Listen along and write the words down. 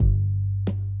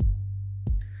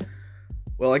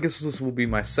Well, I guess this will be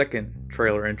my second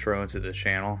trailer intro into the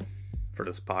channel for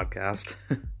this podcast.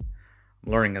 I'm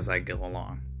learning as I go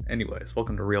along. Anyways,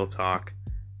 welcome to Real Talk,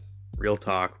 real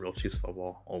Chiefs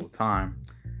football all the time.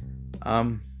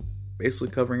 Basically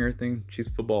covering everything Chiefs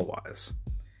football wise.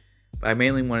 But I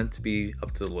mainly want it to be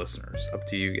up to the listeners, up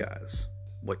to you guys,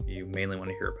 what you mainly want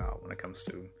to hear about when it comes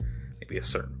to maybe a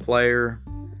certain player,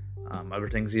 other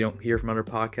things you don't hear from other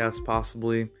podcasts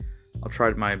possibly. I'll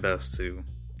try my best to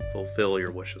fulfill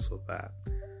your wishes with that.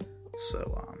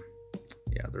 So,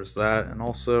 there's that. And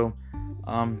also,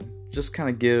 just kind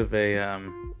of give a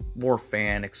more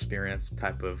fan experience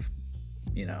type of,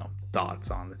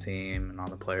 thoughts on the team and on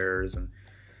the players and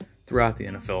throughout the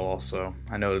NFL also.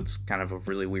 I know it's kind of a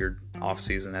really weird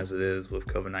offseason as it is with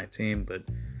COVID-19, but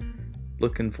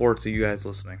looking forward to you guys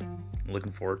listening.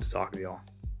 Looking forward to talking to y'all.